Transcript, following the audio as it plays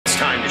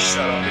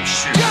shut up and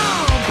shoot.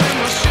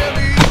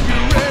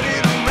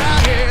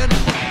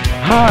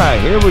 Hi,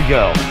 here we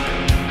go.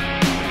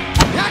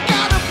 I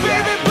got a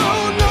baby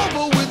blown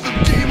over with a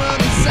demon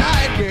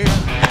inside me.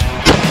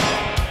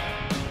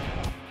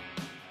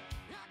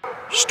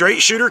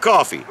 Straight Shooter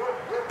Coffee,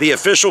 the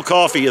official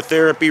coffee of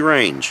Therapy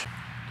Range.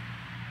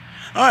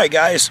 Alright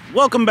guys,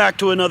 welcome back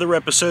to another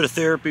episode of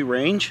Therapy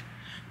Range.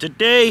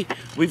 Today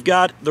we've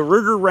got the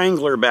Ruger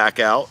Wrangler back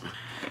out.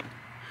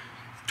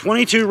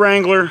 22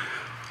 Wrangler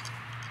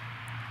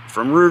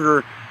from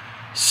Ruger,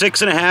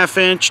 6.5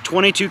 inch,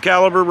 22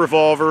 caliber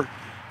revolver.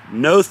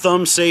 No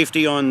thumb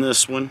safety on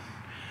this one.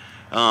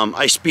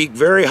 I speak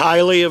very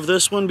highly of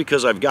this one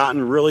because I've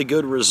gotten really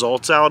good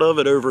results out of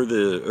it over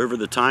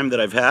the time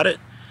that I've had it.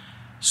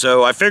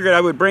 So I figured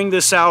I would bring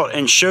this out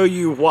and show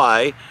you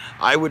why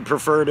I would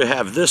prefer to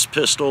have this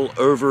pistol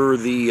over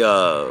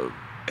the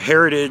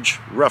Heritage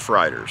Rough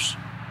Riders.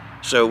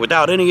 So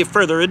without any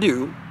further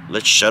ado,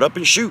 let's shut up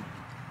and shoot.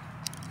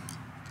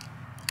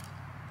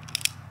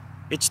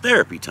 It's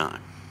therapy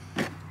time.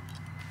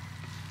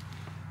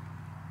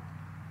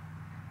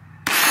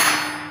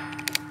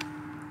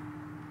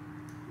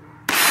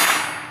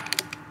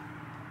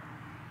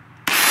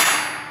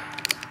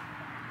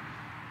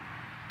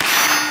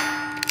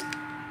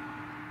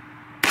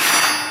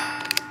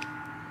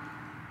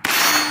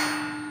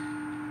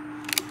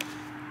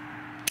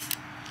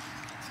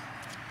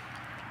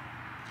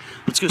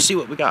 Let's go see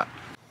what we got.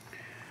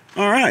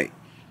 All right,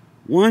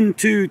 1,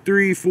 2,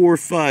 3, 4,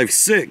 5,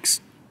 6.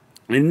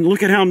 And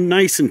look at how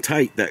nice and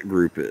tight that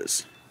group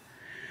is.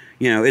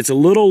 You know, it's a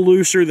little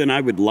looser than I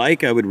would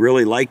like. I would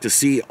really like to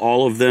see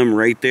all of them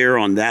right there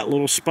on that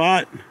little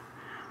spot.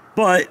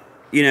 But,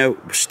 you know,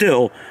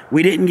 still,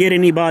 we didn't get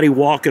anybody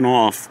walking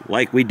off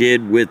like we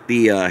did with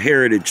the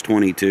Heritage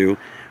 22,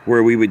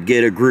 where we would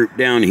get a group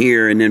down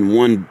here and then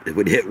one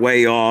would hit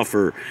way off,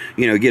 or,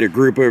 you know, get a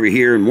group over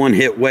here and one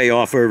hit way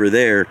off over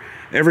there.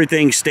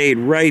 Everything stayed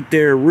right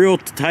there, real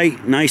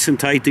tight, nice and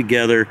tight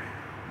together.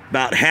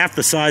 About half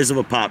the size of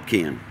a pop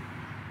can.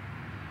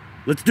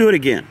 Let's do it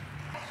again.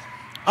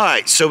 All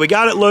right, so we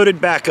got it loaded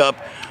back up.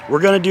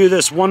 We're gonna do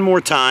this one more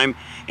time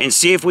and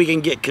see if we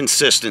can get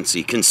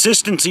consistency.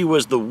 Consistency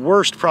was the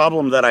worst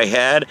problem that I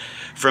had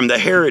from the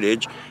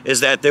Heritage,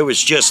 is that there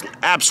was just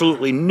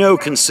absolutely no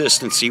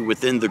consistency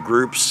within the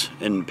groups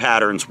and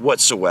patterns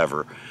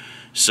whatsoever.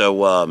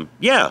 So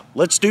yeah,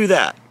 let's do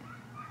that.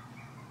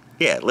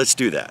 Yeah, let's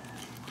do that.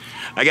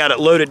 I got it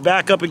loaded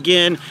back up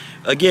again.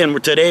 Again,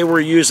 today we're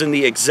using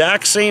the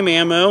exact same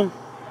ammo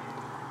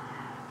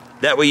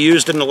that we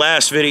used in the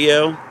last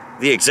video.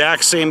 The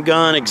exact same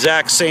gun,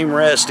 exact same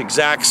rest,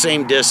 exact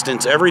same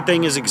distance.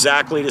 Everything is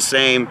exactly the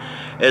same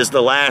as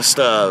the last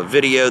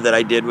video that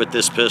I did with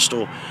this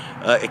pistol,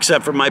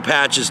 except for my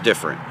patch is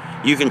different.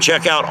 You can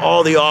check out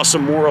all the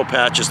awesome Moral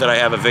patches that I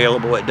have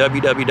available at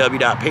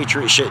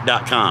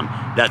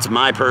www.patriotshit.com. That's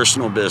my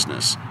personal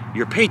business.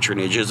 Your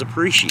patronage is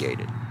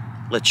appreciated.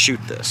 Let's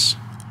shoot this.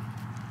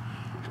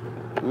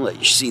 I'll let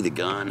you see the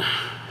gun.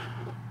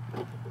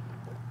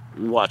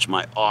 Watch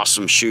my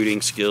awesome shooting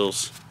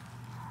skills.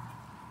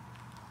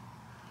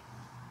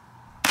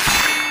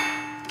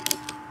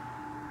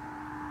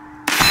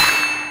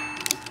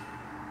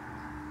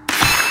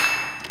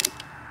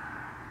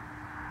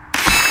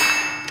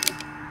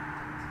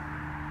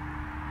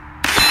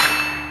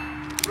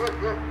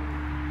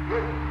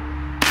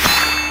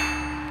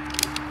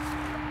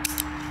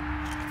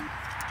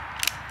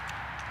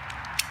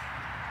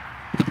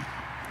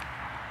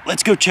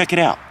 Let's go check it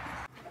out.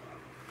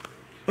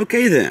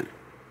 Okay then.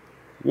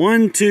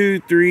 1, 2,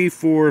 3,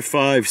 4,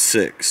 5,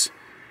 6.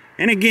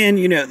 And again,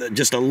 you know,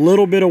 just a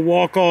little bit of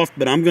walk off,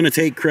 but I'm going to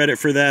take credit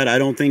for that. I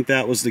don't think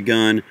that was the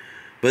gun.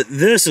 But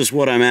this is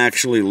what I'm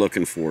actually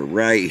looking for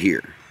right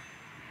here.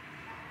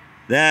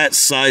 That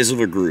size of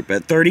a group.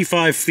 At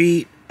 35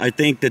 feet, I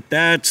think that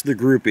that's the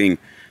grouping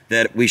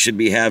that we should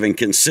be having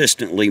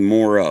consistently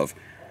more of.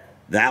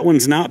 That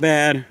one's not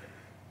bad.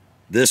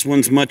 This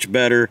one's much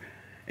better.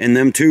 And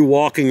them two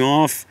walking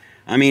off,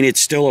 I mean, it's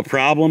still a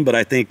problem, but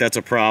I think that's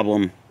a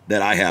problem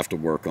that I have to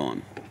work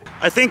on.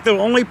 I think the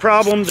only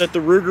problem that the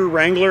Ruger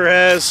Wrangler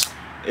has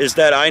is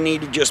that I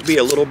need to just be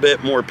a little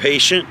bit more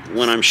patient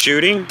when I'm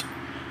shooting.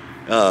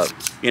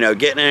 You know,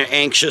 getting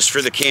anxious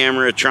for the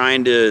camera,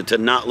 trying to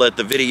not let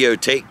the video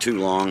take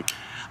too long.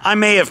 I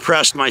may have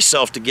pressed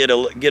myself to get a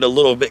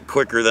little bit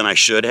quicker than I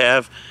should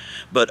have,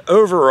 but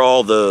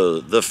overall,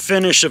 the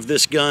finish of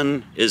this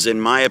gun is,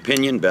 in my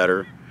opinion,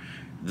 better.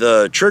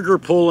 The trigger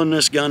pull in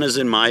this gun is,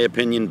 in my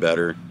opinion,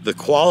 better. The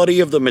quality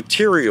of the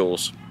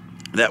materials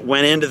that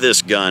went into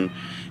this gun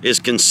is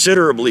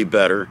considerably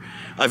better.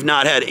 I've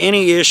not had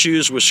any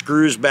issues with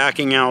screws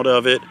backing out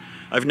of it.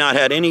 I've not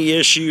had any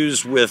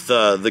issues with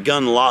the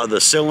gun, the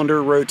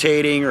cylinder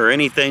rotating or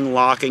anything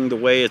locking the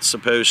way it's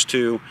supposed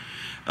to.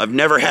 I've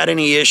never had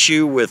any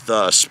issue with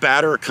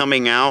spatter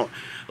coming out.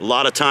 A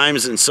lot of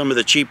times in some of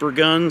the cheaper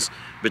guns,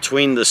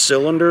 between the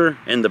cylinder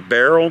and the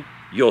barrel,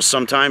 you'll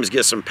sometimes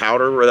get some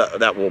powder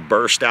that will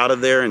burst out of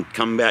there and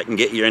come back and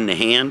get you in the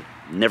hand.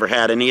 Never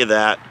had any of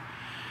that.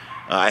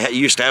 I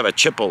used to have a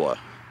Chippewa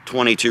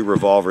 .22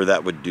 revolver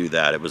that would do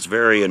that. It was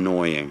very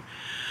annoying.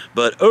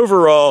 But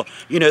overall,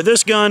 you know,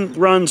 this gun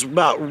runs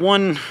about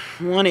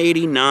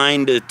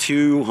 $189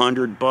 to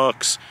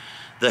 $200.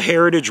 The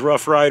Heritage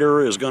Rough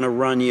Rider is going to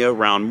run you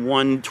around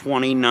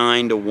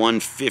 $129 to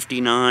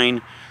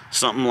 $159,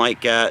 something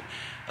like that.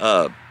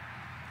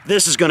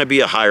 This is going to be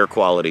a higher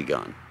quality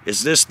gun.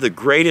 Is this the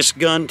greatest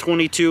gun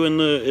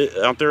 22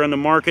 out there in the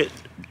market?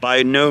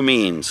 By no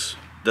means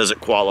does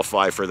it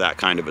qualify for that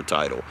kind of a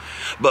title.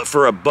 But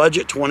for a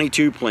budget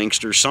 22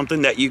 Plinkster,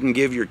 something that you can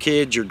give your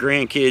kids, your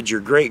grandkids, your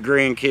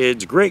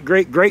great-grandkids,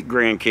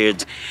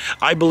 great-great-great-grandkids,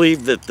 I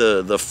believe that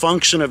the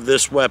function of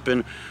this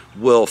weapon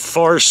will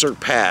far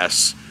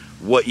surpass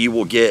what you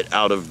will get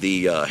out of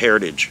the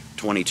Heritage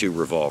 22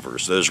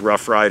 revolvers. Those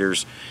Rough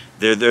Riders,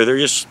 they're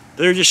just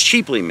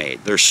cheaply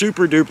made. They're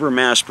super duper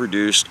mass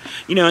produced,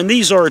 you know, and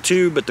these are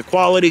too, but the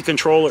quality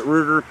control at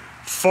Ruger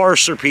far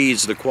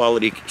surpasses the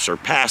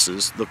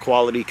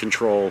quality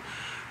control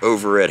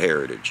over at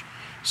Heritage.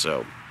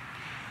 So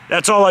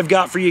that's all I've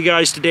got for you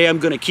guys today. I'm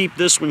going to keep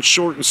this one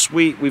short and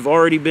sweet. We've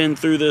already been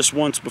through this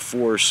once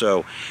before,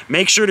 so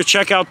make sure to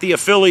check out the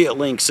affiliate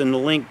links in the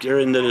link or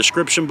in the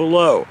description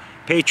below.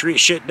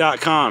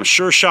 PatriotShit.com,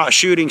 Sure Shot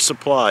Shooting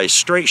Supplies,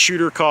 Straight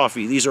Shooter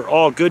Coffee. These are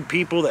all good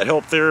people that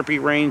help Therapy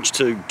Range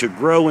to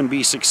grow and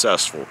be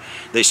successful.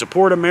 They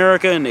support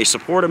America and they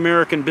support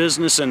American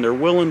business, and they're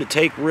willing to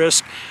take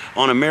risk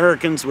on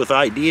Americans with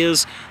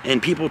ideas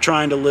and people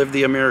trying to live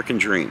the American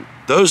dream.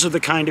 Those are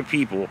the kind of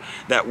people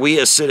that we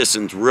as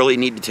citizens really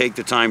need to take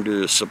the time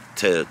to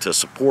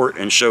support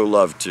and show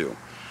love to.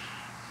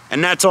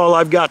 And that's all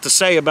I've got to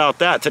say about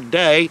that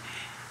today.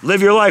 Live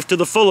your life to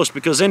the fullest,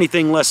 because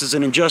anything less is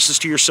an injustice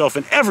to yourself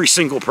and every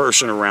single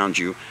person around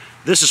you.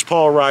 This is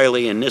Paul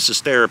Riley, and this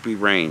is Therapy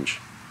Range.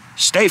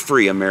 Stay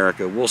free,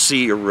 America. We'll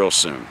see you real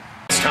soon.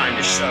 It's time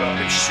to shut up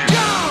and shoot.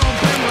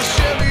 Jump in my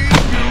Chevy,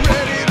 you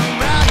ready to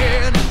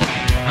ride?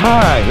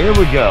 Hi, here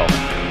we go.